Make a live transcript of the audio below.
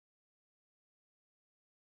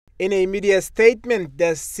In a media statement,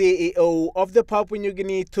 the CEO of the Papua New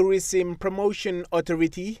Guinea Tourism Promotion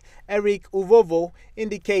Authority, Eric Uvovo,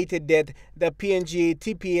 indicated that the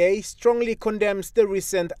Pngtpa strongly condemns the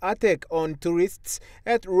recent attack on tourists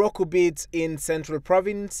at Roku Beach in Central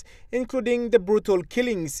Province, including the brutal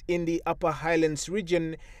killings in the Upper Highlands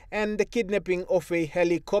region and the kidnapping of a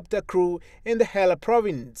helicopter crew in the Hela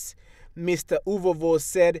Province. Mr. Uvovo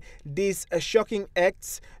said these shocking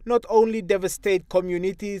acts not only devastate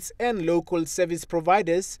communities and local service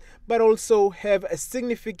providers, but also have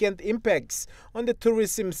significant impacts on the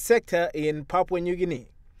tourism sector in Papua New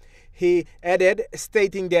Guinea. He added,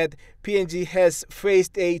 stating that PNG has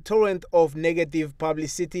faced a torrent of negative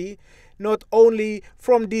publicity, not only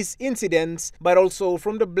from these incidents, but also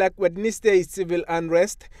from the Black Wednesday civil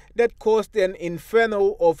unrest that caused an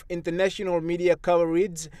inferno of international media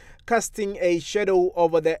coverage, casting a shadow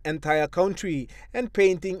over the entire country and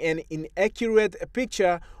painting an inaccurate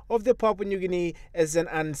picture of the Papua New Guinea as an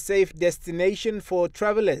unsafe destination for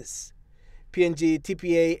travelers.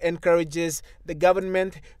 Pngtpa encourages the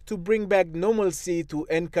government to bring back normalcy to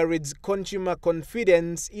encourage consumer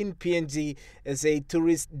confidence in PNG as a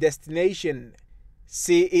tourist destination.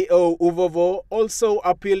 CEO Uvovo also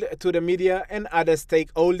appealed to the media and other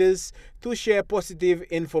stakeholders to share positive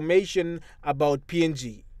information about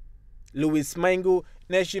PNG. Louis Maingu,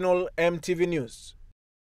 National EMTV News.